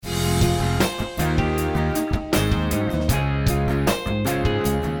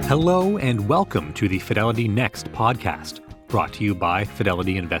Hello and welcome to the Fidelity Next podcast, brought to you by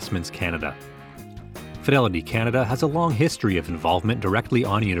Fidelity Investments Canada. Fidelity Canada has a long history of involvement directly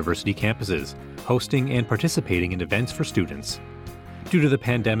on university campuses, hosting and participating in events for students. Due to the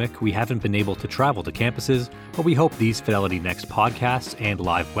pandemic, we haven't been able to travel to campuses, but we hope these Fidelity Next podcasts and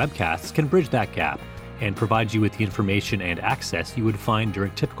live webcasts can bridge that gap and provide you with the information and access you would find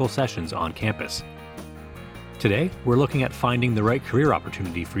during typical sessions on campus. Today, we're looking at finding the right career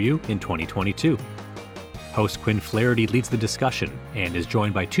opportunity for you in 2022. Host Quinn Flaherty leads the discussion and is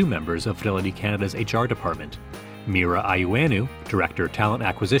joined by two members of Fidelity Canada's HR department, Meera Ayuanu, Director Talent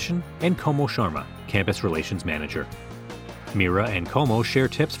Acquisition, and Komal Sharma, Campus Relations Manager. Meera and Komal share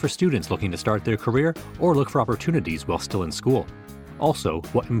tips for students looking to start their career or look for opportunities while still in school. Also,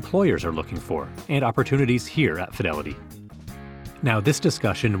 what employers are looking for and opportunities here at Fidelity. Now, this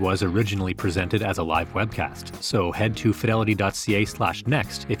discussion was originally presented as a live webcast, so head to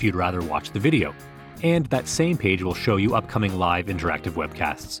fidelity.ca/next if you'd rather watch the video. And that same page will show you upcoming live interactive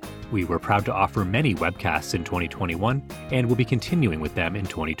webcasts. We were proud to offer many webcasts in 2021 and will be continuing with them in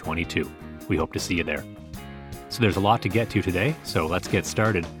 2022. We hope to see you there. So there's a lot to get to today, so let's get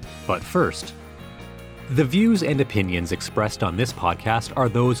started. But first, the views and opinions expressed on this podcast are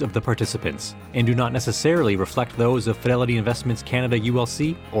those of the participants and do not necessarily reflect those of Fidelity Investments Canada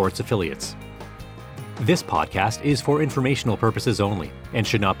ULC or its affiliates. This podcast is for informational purposes only and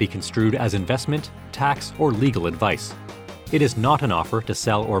should not be construed as investment, tax, or legal advice. It is not an offer to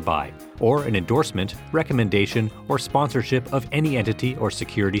sell or buy, or an endorsement, recommendation, or sponsorship of any entity or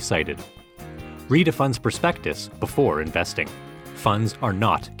security cited. Read a fund's prospectus before investing. Funds are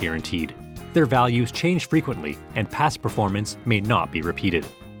not guaranteed. Their values change frequently, and past performance may not be repeated.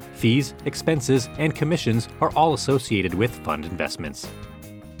 Fees, expenses, and commissions are all associated with fund investments.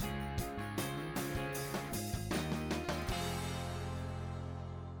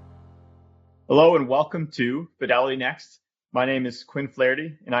 Hello and welcome to Fidelity Next. My name is Quinn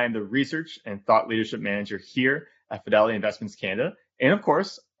Flaherty, and I am the Research and Thought Leadership Manager here at Fidelity Investments Canada. And of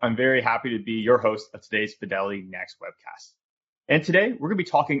course, I'm very happy to be your host of today's Fidelity Next webcast. And today, we're going to be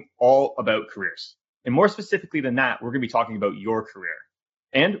talking all about careers. And more specifically than that, we're going to be talking about your career.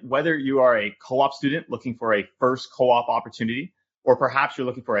 And whether you are a co-op student looking for a first co-op opportunity, or perhaps you're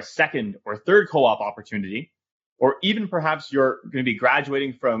looking for a second or third co-op opportunity, or even perhaps you're going to be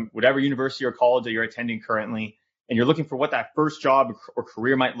graduating from whatever university or college that you're attending currently, and you're looking for what that first job or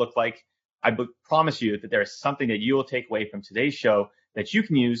career might look like, I promise you that there is something that you will take away from today's show that you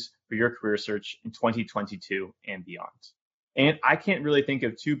can use for your career search in 2022 and beyond. And I can't really think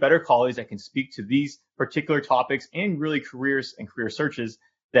of two better colleagues that can speak to these particular topics and really careers and career searches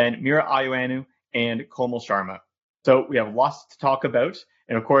than Meera Ayuanu and Komal Sharma. So we have lots to talk about,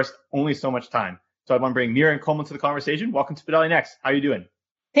 and of course, only so much time. So I want to bring Meera and Komal to the conversation. Welcome to Fidelity Next. How are you doing?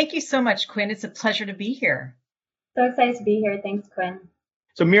 Thank you so much, Quinn. It's a pleasure to be here. So excited to be here. Thanks, Quinn.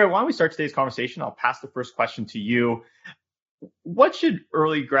 So Meera, why don't we start today's conversation? I'll pass the first question to you. What should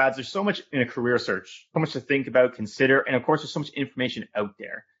early grads, there's so much in a career search, so much to think about, consider, and of course, there's so much information out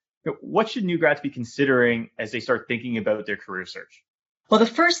there. What should new grads be considering as they start thinking about their career search? Well, the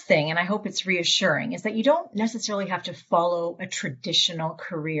first thing, and I hope it's reassuring, is that you don't necessarily have to follow a traditional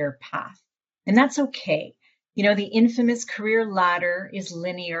career path. And that's okay. You know, the infamous career ladder is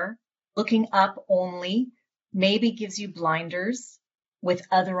linear, looking up only, maybe gives you blinders with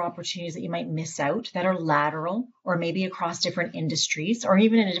other opportunities that you might miss out that are lateral or maybe across different industries or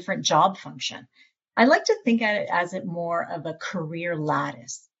even in a different job function. I like to think at it as more of a career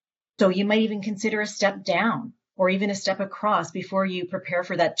lattice. So you might even consider a step down or even a step across before you prepare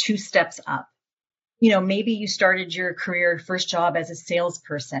for that 2 steps up. You know, maybe you started your career first job as a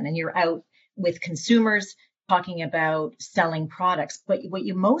salesperson and you're out with consumers talking about selling products, but what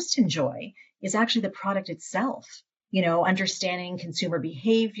you most enjoy is actually the product itself. You know, understanding consumer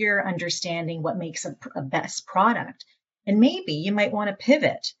behavior, understanding what makes a best product. And maybe you might want to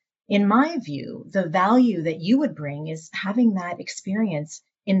pivot. In my view, the value that you would bring is having that experience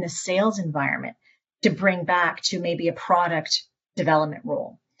in the sales environment to bring back to maybe a product development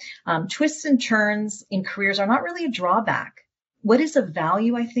role. Twists and turns in careers are not really a drawback. What is of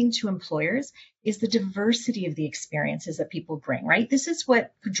value, I think, to employers is the diversity of the experiences that people bring, right? This is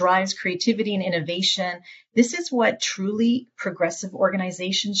what drives creativity and innovation. This is what truly progressive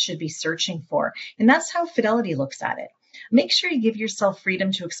organizations should be searching for. And that's how Fidelity looks at it. Make sure you give yourself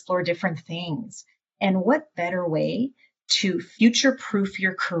freedom to explore different things. And what better way to future-proof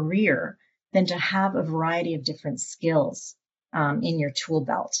your career than to have a variety of different skills in your tool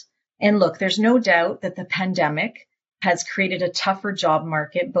belt? And look, there's no doubt that the pandemic has created a tougher job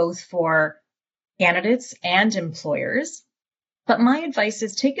market, both for candidates and employers. But my advice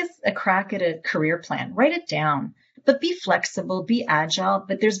is take a crack at a career plan, write it down, but be flexible, be agile.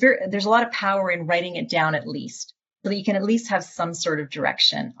 But there's a lot of power in writing it down at least, so that you can at least have some sort of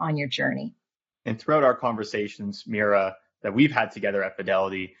direction on your journey. And throughout our conversations, Mira, that we've had together at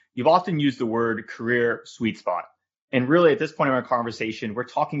Fidelity, you've often used the word career sweet spot. And really, at this point in our conversation, we're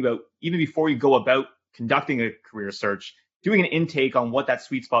talking about even before you go about conducting a career search, doing an intake on what that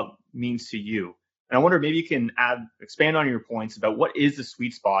sweet spot means to you. And I wonder maybe you can expand on your points about what is the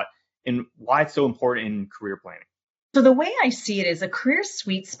sweet spot and why it's so important in career planning. So the way I see it is a career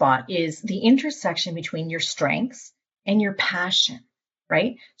sweet spot is the intersection between your strengths and your passion,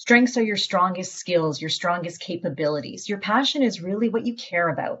 right? Strengths are your strongest skills, your strongest capabilities. Your passion is really what you care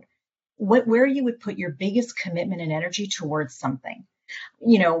about, where you would put your biggest commitment and energy towards something,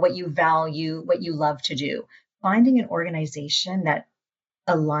 what you value, what you love to do. Finding an organization that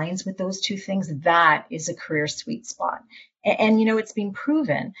aligns with those two things, that is a career sweet spot. And it's been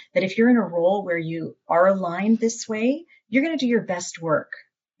proven that if you're in a role where you are aligned this way, you're going to do your best work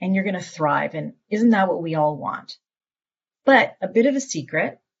and you're going to thrive. And isn't that what we all want? But a bit of a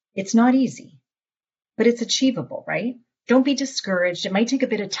secret, it's not easy, but it's achievable, right? Don't be discouraged. It might take a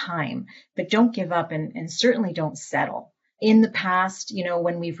bit of time, but don't give up and certainly don't settle. In the past,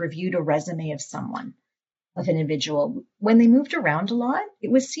 when we've reviewed a resume of someone, of an individual, when they moved around a lot,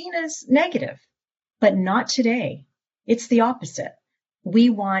 it was seen as negative, but not today. It's the opposite. We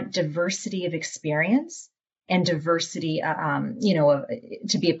want diversity of experience and diversity,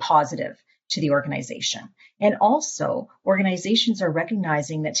 to be a positive to the organization. And also, organizations are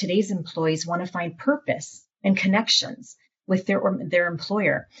recognizing that today's employees want to find purpose and connections with their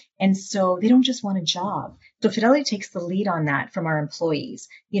employer. And so they don't just want a job. So Fidelity takes the lead on that from our employees.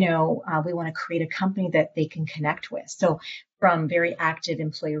 We want to create a company that they can connect with. So from very active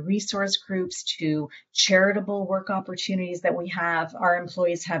employee resource groups to charitable work opportunities that we have, our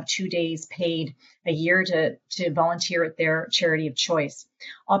employees have 2 days paid a year to volunteer at their charity of choice.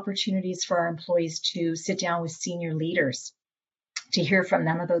 Opportunities for our employees to sit down with senior leaders, to hear from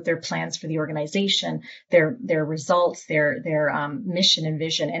them about their plans for the organization, their results, their mission and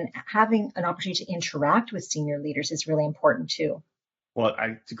vision, and having an opportunity to interact with senior leaders is really important too. Well,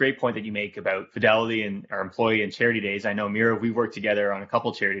 it's a great point that you make about Fidelity and our employee and charity days. I know, Mira, we've worked together on a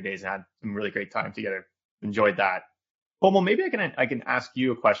couple charity days and had some really great time together. Enjoyed that. Well, maybe I can ask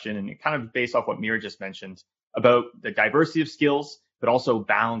you a question, and kind of based off what Mira just mentioned about the diversity of skills, but also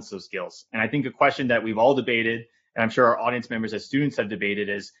balance those skills. And I think a question that we've all debated, and I'm sure our audience members as students have debated,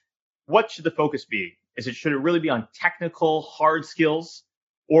 is what should the focus be? Should it really be on technical, hard skills,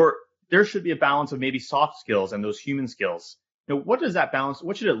 or there should be a balance of maybe soft skills and those human skills? What does that balance,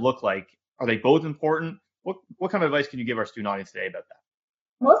 what should it look like? Are they both important? What kind of advice can you give our student audience today about that?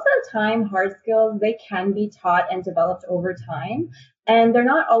 Most of the time, hard skills, they can be taught and developed over time, and they're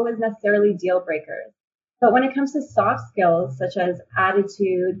not always necessarily deal breakers. But when it comes to soft skills, such as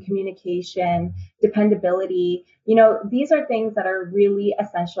attitude, communication, dependability, these are things that are really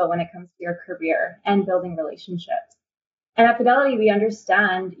essential when it comes to your career and building relationships. And at Fidelity, we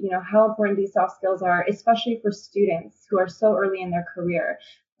understand, how important these soft skills are, especially for students who are so early in their career.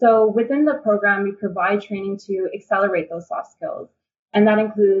 So within the program, we provide training to accelerate those soft skills. And that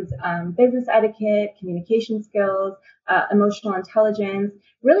includes business etiquette, communication skills, emotional intelligence,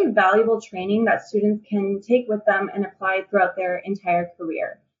 really valuable training that students can take with them and apply throughout their entire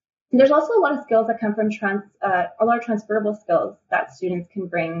career. And there's also a lot of skills that come from a lot of transferable skills that students can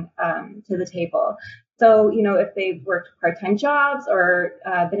bring to the table. So, if they've worked part-time jobs or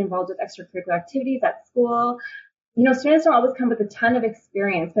been involved with extracurricular activities at school, students don't always come with a ton of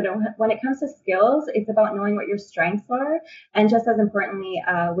experience, but when it comes to skills, it's about knowing what your strengths are and just as importantly,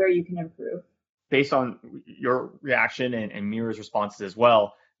 where you can improve. Based on your reaction and Mira's responses as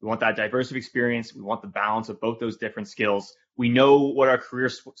well, we want that diverse of experience. We want the balance of both those different skills. We know what our career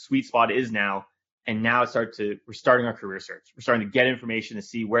sweet spot is now. And now we're starting our career search. We're starting to get information to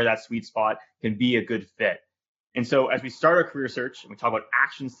see where that sweet spot can be a good fit. And so as we start our career search and we talk about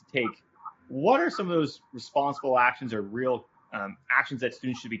actions to take, what are some of those responsible actions or real actions that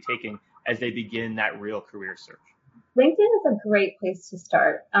students should be taking as they begin that real career search? LinkedIn is a great place to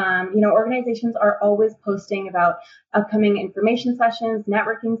start. Organizations are always posting about upcoming information sessions,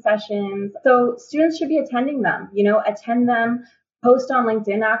 networking sessions. So students should be attending them, attend them, post on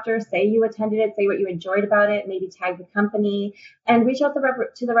LinkedIn after, say you attended it, say what you enjoyed about it, maybe tag the company, and reach out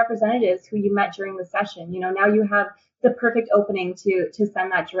to the representatives who you met during the session. Now you have the perfect opening to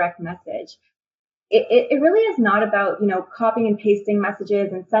send that direct message. it really is not about, copying and pasting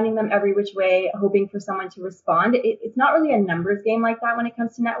messages and sending them every which way, hoping for someone to respond. It's not really a numbers game like that when it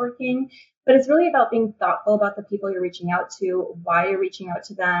comes to networking, but it's really about being thoughtful about the people you're reaching out to, why you're reaching out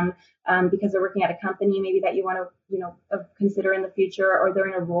to them, because they're working at a company maybe that you want to, consider in the future, or they're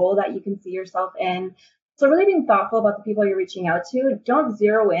in a role that you can see yourself in. So really being thoughtful about the people you're reaching out to. Don't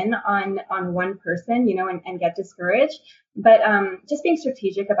zero in on one person, and get discouraged. But just being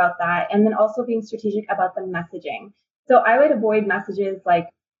strategic about that, and then also being strategic about the messaging. So I would avoid messages like,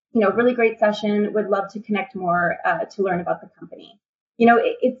 really great session, would love to connect more to learn about the company.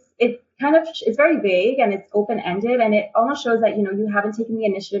 It's very vague and it's open-ended, and it almost shows that, you haven't taken the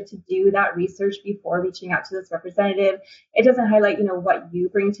initiative to do that research before reaching out to this representative. It doesn't highlight, what you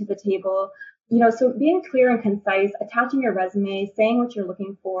bring to the table. So being clear and concise, attaching your resume, saying what you're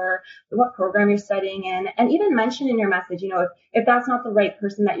looking for, what program you're studying in, and even mention in your message, if that's not the right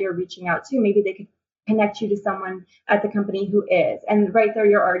person that you're reaching out to, maybe they could connect you to someone at the company who is. And right there,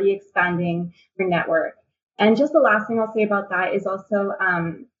 you're already expanding your network. And just the last thing I'll say about that is also,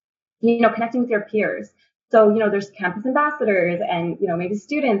 connecting with your peers. So, there's campus ambassadors and, maybe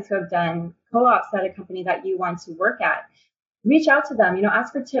students who have done co-ops at a company that you want to work at. Reach out to them,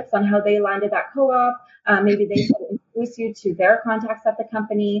 ask for tips on how they landed that co-op. Maybe they can introduce you to their contacts at the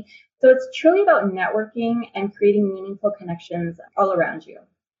company. So it's truly about networking and creating meaningful connections all around you.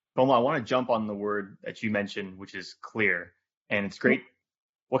 Toma, I want to jump on the word that you mentioned, which is clear. And it's great.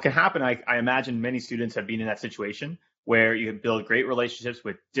 What can happen, I imagine many students have been in that situation where you build great relationships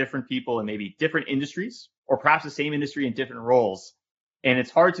with different people in maybe different industries, or perhaps the same industry in different roles. And it's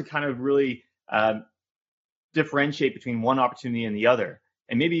hard to kind of really differentiate between one opportunity and the other.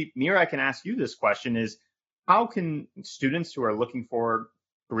 And maybe, Mira, I can ask you this question is, how can students who are looking for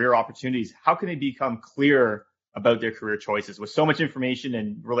career opportunities, how can they become clear about their career choices with so much information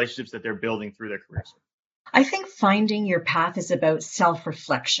and relationships that they're building through their careers? I think finding your path is about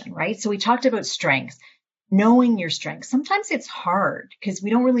self-reflection, right? So we talked about strengths, knowing your strengths. Sometimes it's hard because we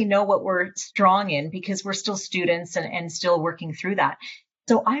don't really know what we're strong in because we're still students and still working through that.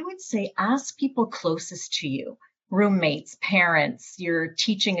 So I would say ask people closest to you, roommates, parents, your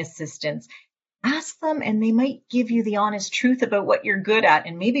teaching assistants. Ask them and they might give you the honest truth about what you're good at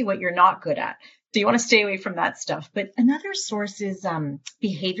and maybe what you're not good at. So you want to stay away from that stuff. But another source is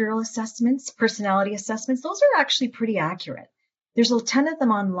behavioral assessments, personality assessments. Those are actually pretty accurate. There's a ton of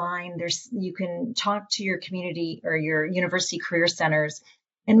them online. You can talk to your community or your university career centers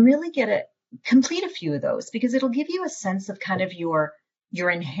and really complete a few of those, because it'll give you a sense of kind of your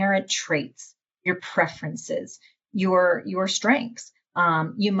inherent traits, your preferences, your strengths.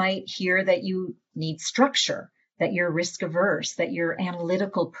 You might hear that you need structure, that you're risk averse, that you're an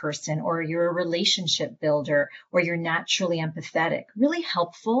analytical person, or you're a relationship builder, or you're naturally empathetic. Really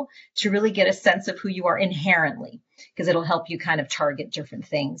helpful to really get a sense of who you are inherently, because it'll help you kind of target different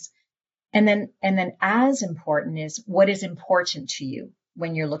things. And then as important is what is important to you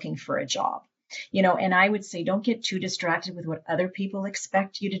when you're looking for a job. And I would say don't get too distracted with what other people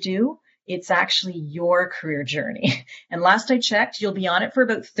expect you to do. It's actually your career journey. And last I checked, you'll be on it for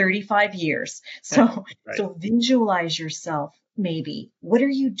about 35 years. So, right. So visualize yourself maybe. What are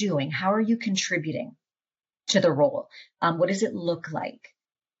you doing? How are you contributing to the role? What does it look like?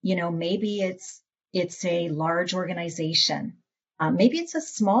 Maybe it's a large organization. Maybe it's a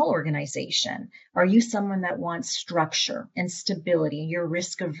small organization. Are you someone that wants structure and stability? You're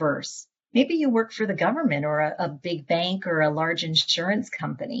risk averse. Maybe you work for the government or a big bank or a large insurance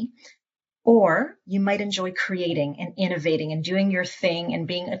company. Or you might enjoy creating and innovating and doing your thing and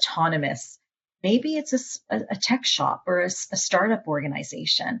being autonomous. Maybe it's a tech shop or a startup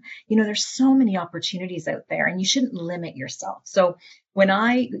organization. There's so many opportunities out there and you shouldn't limit yourself. So when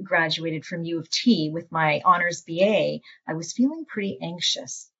I graduated from U of T with my honors BA, I was feeling pretty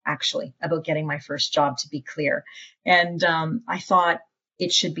anxious, actually, about getting my first job, to be clear. And I thought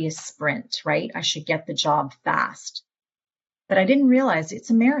it should be a sprint, right? I should get the job fast. But I didn't realize it's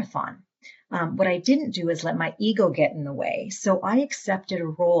a marathon. What I didn't do is let my ego get in the way. So I accepted a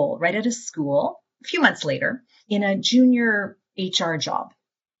role right at a school a few months later in a junior HR job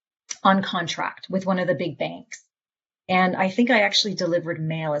on contract with one of the big banks. And I think I actually delivered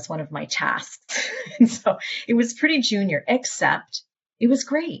mail as one of my tasks. And so it was pretty junior, except it was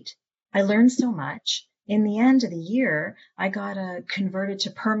great. I learned so much. In the end of the year, I got converted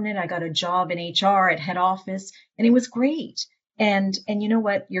to permanent. I got a job in HR at head office, and it was great. And you know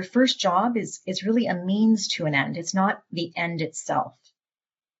what? Your first job is really a means to an end. It's not the end itself.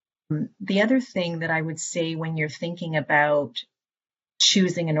 The other thing that I would say when you're thinking about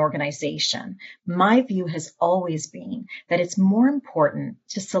choosing an organization. My view has always been that it's more important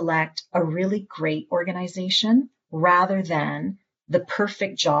to select a really great organization rather than the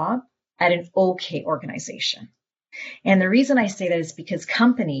perfect job at an okay organization. And the reason I say that is because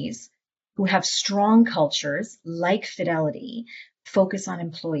companies who have strong cultures like Fidelity focus on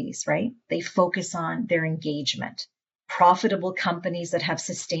employees, right? They focus on their engagement. Profitable companies that have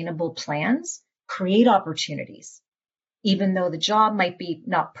sustainable plans create opportunities, even though the job might be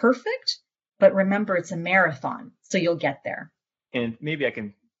not perfect, but remember it's a marathon, so you'll get there. And maybe I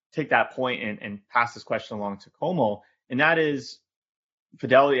can take that point and pass this question along to Komal, and that is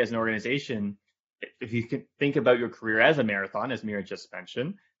Fidelity as an organization. If you can think about your career as a marathon, as Mira just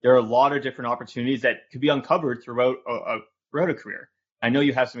mentioned, there are a lot of different opportunities that could be uncovered throughout a career. I know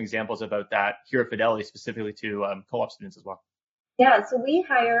you have some examples about that here at Fidelity, specifically to co-op students as well. Yeah, so we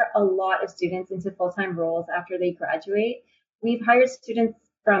hire a lot of students into full-time roles after they graduate. We've hired students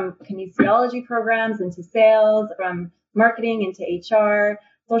from kinesiology programs into sales, from marketing into HR,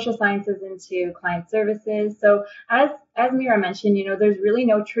 social sciences into client services. So as Mira mentioned, there's really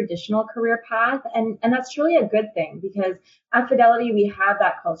no traditional career path, and that's truly a good thing, because at Fidelity we have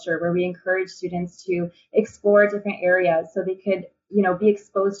that culture where we encourage students to explore different areas so they could, be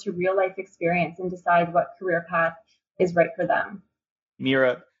exposed to real life experience and decide what career path is right for them.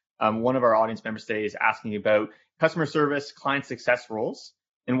 Mira, one of our audience members today is asking about customer service, client success roles,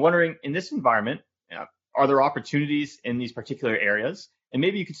 and wondering, in this environment, are there opportunities in these particular areas? And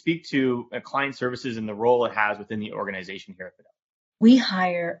maybe you could speak to client services and the role it has within the organization here at Fidelity. We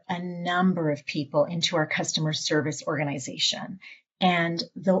hire a number of people into our customer service organization. And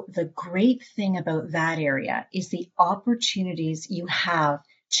the great thing about that area is the opportunities you have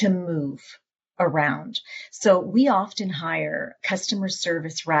to move around. So we often hire customer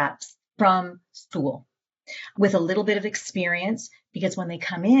service reps from school with a little bit of experience, because when they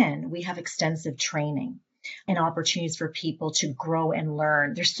come in, we have extensive training and opportunities for people to grow and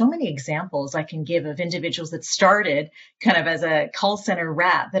learn. There's so many examples I can give of individuals that started kind of as a call center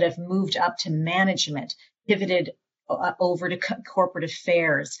rep that have moved up to management, pivoted over to corporate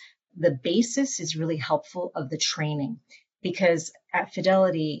affairs. The basis is really helpful of the training, because at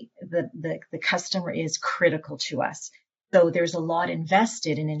Fidelity, the customer is critical to us. So there's a lot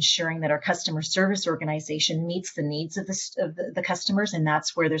invested in ensuring that our customer service organization meets the needs of the customers, and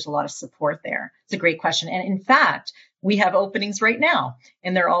that's where there's a lot of support there. It's a great question. And in fact, we have openings right now,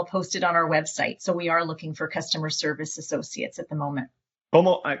 and they're all posted on our website. So we are looking for customer service associates at the moment.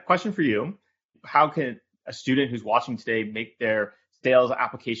 Komal, a question for you. How can a student who's watching today make their sales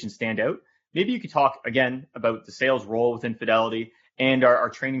application stand out? Maybe you could talk again about the sales role within Fidelity and our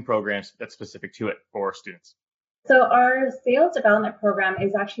training programs that's specific to it for students. So our sales development program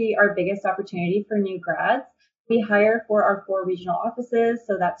is actually our biggest opportunity for new grads. We hire for our 4 regional offices.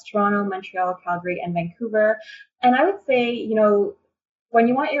 So that's Toronto, Montreal, Calgary, and Vancouver. And I would say, when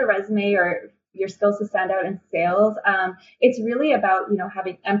you want your resume or your skills to stand out in sales, it's really about,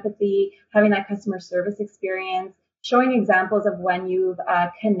 having empathy, having that customer service experience, showing examples of when you've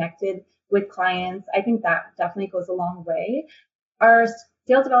connected with clients. I think that definitely goes a long way. Our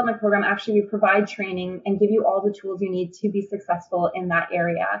sales development program, actually, we provide training and give you all the tools you need to be successful in that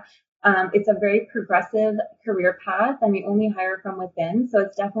area. It's a very progressive career path, and we only hire from within. So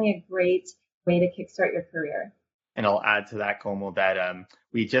it's definitely a great way to kickstart your career. And I'll add to that, Komal, that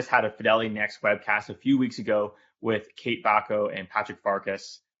we just had a Fidelity Next webcast a few weeks ago with Kate Bacco and Patrick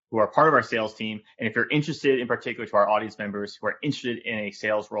Farkas, who are part of our sales team. And if you're interested, in particular to our audience members who are interested in a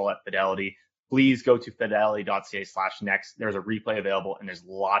sales role at Fidelity, please go to fidelity.ca/next. There's a replay available, and there's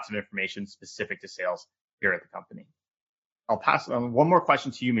lots of information specific to sales here at the company. I'll pass on one more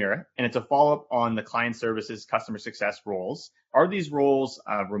question to you, Mira, and it's a follow-up on the client services, customer success roles. Are these roles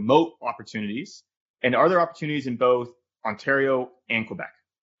remote opportunities? And are there opportunities in both Ontario and Quebec?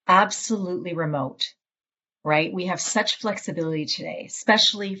 Absolutely remote, right? We have such flexibility today,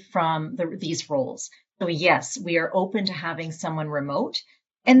 especially from these roles. So yes, we are open to having someone remote.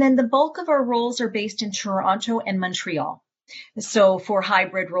 And then the bulk of our roles are based in Toronto and Montreal. So for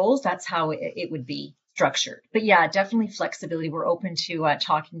hybrid roles, that's how it would be structured. But yeah, definitely flexibility. We're open to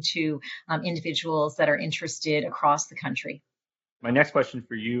talking to individuals that are interested across the country. My next question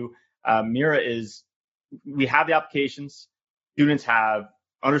for you, Mira, is we have the applications. Students have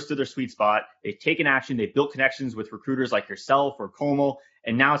understood their sweet spot. They've taken action. They've built connections with recruiters like yourself or Komal.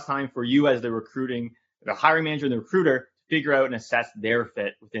 And now it's time for you as the hiring manager and the recruiter to figure out and assess their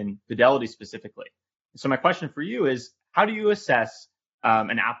fit within Fidelity specifically. So my question for you is, how do you assess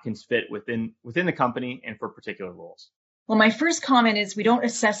an applicant's fit within the company and for particular roles? Well, my first comment is we don't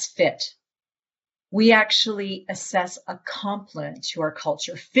assess fit. We actually assess a complement to our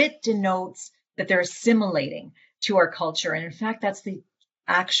culture. Fit denotes that they're assimilating to our culture. And in fact, that's the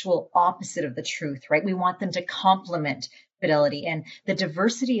actual opposite of the truth, right? We want them to complement Fidelity. And the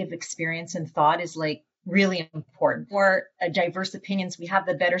diversity of experience and thought is like really important. The more diverse opinions we have,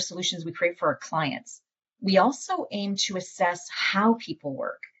 the better solutions we create for our clients. We also aim to assess how people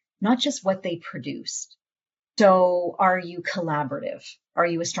work, not just what they produced. So are you collaborative? Are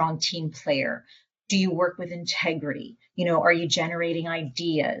you a strong team player? Do you work with integrity? Are you generating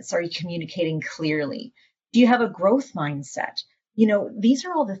ideas? Are you communicating clearly? Do you have a growth mindset? These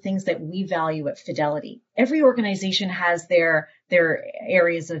are all the things that we value at Fidelity. Every organization has their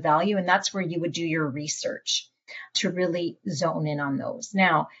areas of value, and that's where you would do your research to really zone in on those.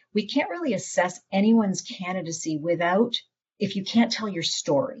 Now, we can't really assess anyone's candidacy if you can't tell your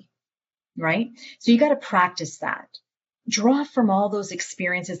story, right? So you got to practice that. Draw from all those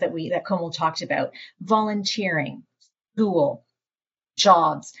experiences that Komal talked about, volunteering, school,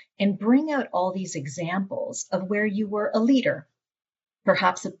 jobs, and bring out all these examples of where you were a leader,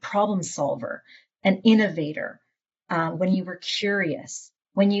 perhaps a problem solver, an innovator, when you were curious.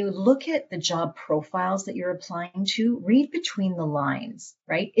 When you look at the job profiles that you're applying to, read between the lines,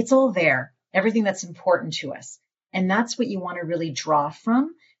 right? It's all there, everything that's important to us. And that's what you want to really draw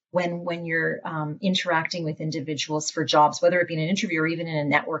from when you're interacting with individuals for jobs, whether it be in an interview or even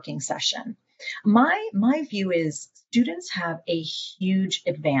in a networking session. My view is students have a huge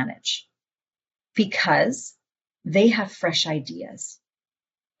advantage because they have fresh ideas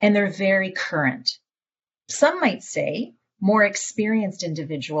and they're very current. Some might say more experienced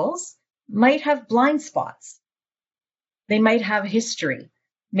individuals might have blind spots. They might have history.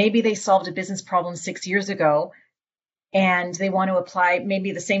 Maybe they solved a business problem 6 years ago and they want to apply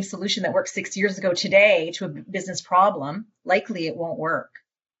maybe the same solution that worked 6 years ago today to a business problem. Likely it won't work.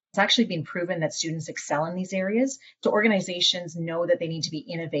 It's actually been proven that students excel in these areas. So organizations know that they need to be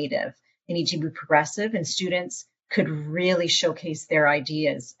innovative. They need to be progressive, and students could really showcase their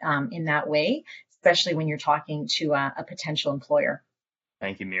ideas in that way, especially when you're talking to a potential employer.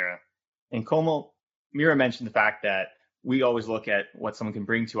 Thank you, Mira. And Komal, Mira mentioned the fact that we always look at what someone can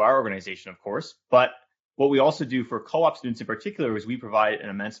bring to our organization, of course, but what we also do for co-op students in particular is we provide an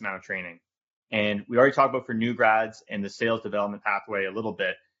immense amount of training. And we already talked about for new grads and the sales development pathway a little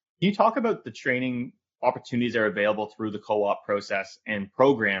bit. Can you talk about the training opportunities that are available through the co-op process and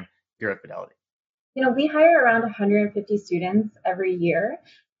program here at Fidelity? We hire around 150 students every year,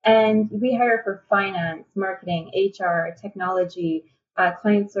 and we hire for finance, marketing, HR, technology,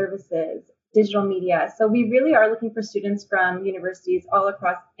 client services, digital media. So we really are looking for students from universities all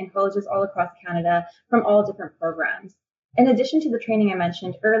across and colleges all across Canada from all different programs. In addition to the training I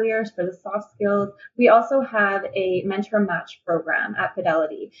mentioned earlier for the soft skills, we also have a mentor match program at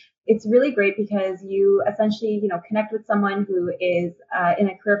Fidelity. It's really great because you essentially, connect with someone who is in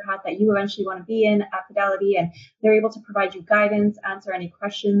a career path that you eventually want to be in at Fidelity, and they're able to provide you guidance, answer any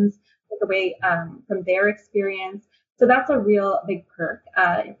questions, take away from their experience. So that's a real big perk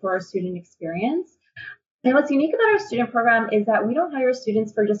for our student experience. And what's unique about our student program is that we don't hire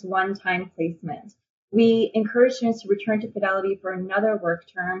students for just one-time placement. We encourage students to return to Fidelity for another work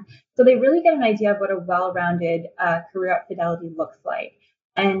term, so they really get an idea of what a well-rounded career at Fidelity looks like.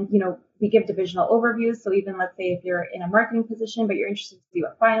 And, we give divisional overviews. So even let's say if you're in a marketing position, but you're interested to see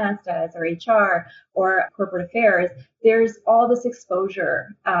what finance does or HR or corporate affairs, there's all this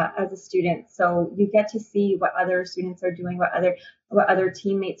exposure as a student. So you get to see what other students are doing, what other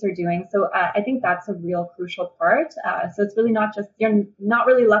teammates are doing. So I think that's a real crucial part. So it's really you're not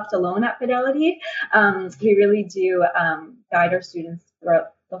really left alone at Fidelity. We really do guide our students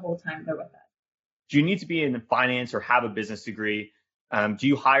throughout the whole time they're with us. Do you need to be in finance or have a business degree? Do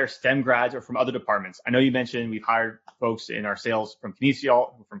you hire STEM grads or from other departments? I know you mentioned we've hired folks in our sales from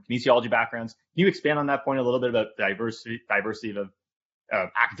kinesiology backgrounds. Can you expand on that point a little bit about diversity of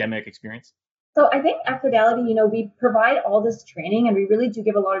academic experience? So I think at Fidelity, we provide all this training, and we really do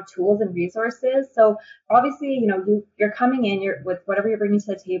give a lot of tools and resources. So obviously, you're coming in, you're with whatever you're bringing to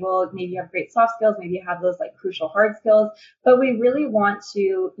the table. Maybe you have great soft skills, maybe you have those like crucial hard skills, but we really want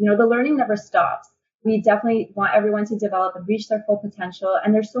to, the learning never stops. We definitely want everyone to develop and reach their full potential.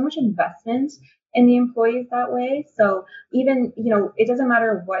 And there's so much investment in the employees that way. So even, it doesn't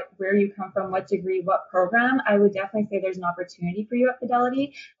matter where you come from, what degree, what program, I would definitely say there's an opportunity for you at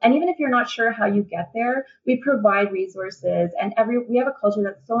Fidelity. And even if you're not sure how you get there, we provide resources, and we have a culture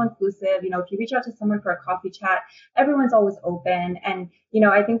that's so inclusive. If you reach out to someone for a coffee chat, everyone's always open. And,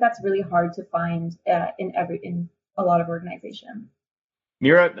 I think that's really hard to find in a lot of organizations.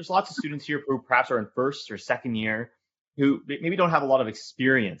 Mira, there's lots of students here who perhaps are in first or second year who maybe don't have a lot of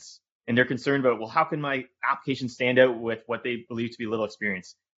experience and they're concerned about, well, how can my application stand out with what they believe to be little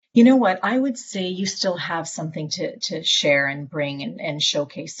experience? You know what? I would say you still have something to share and bring and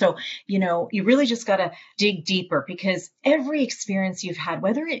showcase. So, you really just got to dig deeper, because every experience you've had,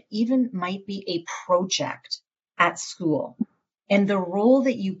 whether it even might be a project at school, and the role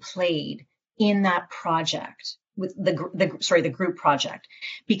that you played in that project with the group project,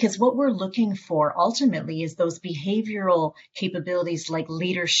 because what we're looking for ultimately is those behavioral capabilities like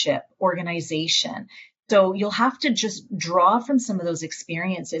leadership, organization. So you'll have to just draw from some of those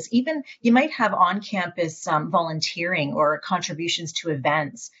experiences. Even you might have on-campus volunteering or contributions to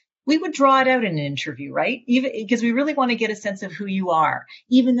events. We would draw it out in an interview, right? Even because we really want to get a sense of who you are,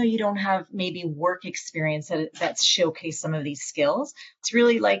 even though you don't have maybe work experience that's showcase some of these skills. It's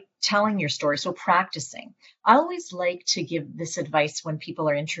really like telling your story. So practicing. I always like to give this advice when people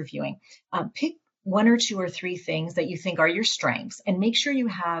are interviewing. Pick 1 or 2 or 3 things that you think are your strengths, and make sure you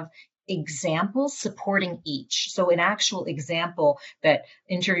have examples supporting each. So an actual example that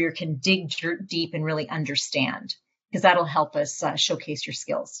interviewer can dig deep and really understand, because that'll help us showcase your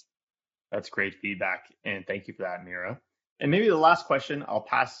skills. That's great feedback. And thank you for that, Mira. And maybe the last question I'll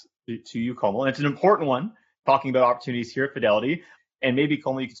pass to you, Komal. And it's an important one, talking about opportunities here at Fidelity. And maybe,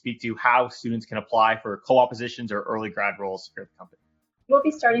 Komal, you can speak to how students can apply for co-op positions or early grad roles here at the company. We'll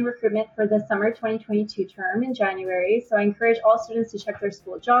be starting recruitment for the summer 2022 term in January, so I encourage all students to check their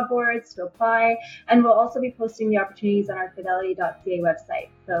school job boards to apply, and we'll also be posting the opportunities on our fidelity.ca website.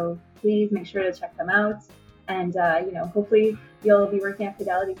 So please make sure to check them out, and hopefully you'll be working at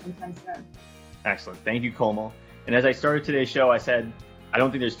Fidelity sometime soon. Excellent. Thank you, Komal. And as I started today's show, I said, I don't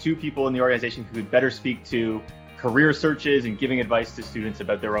think there's 2 people in the organization who could better speak to career searches and giving advice to students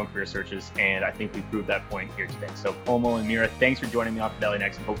about their own career searches. And I think we proved that point here today. So Komal and Mira, thanks for joining me on Fidelity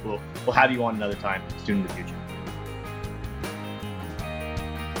Next, and hopefully we'll have you on another time soon in the future.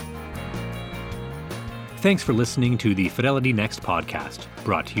 Thanks for listening to the Fidelity Next podcast,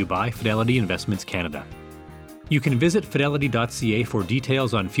 brought to you by Fidelity Investments Canada. You can visit fidelity.ca for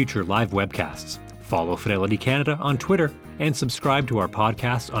details on future live webcasts. Follow Fidelity Canada on Twitter and subscribe to our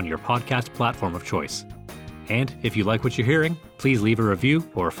podcast on your podcast platform of choice. And if you like what you're hearing, please leave a review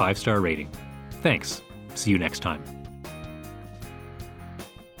or a 5-star rating. Thanks. See you next time.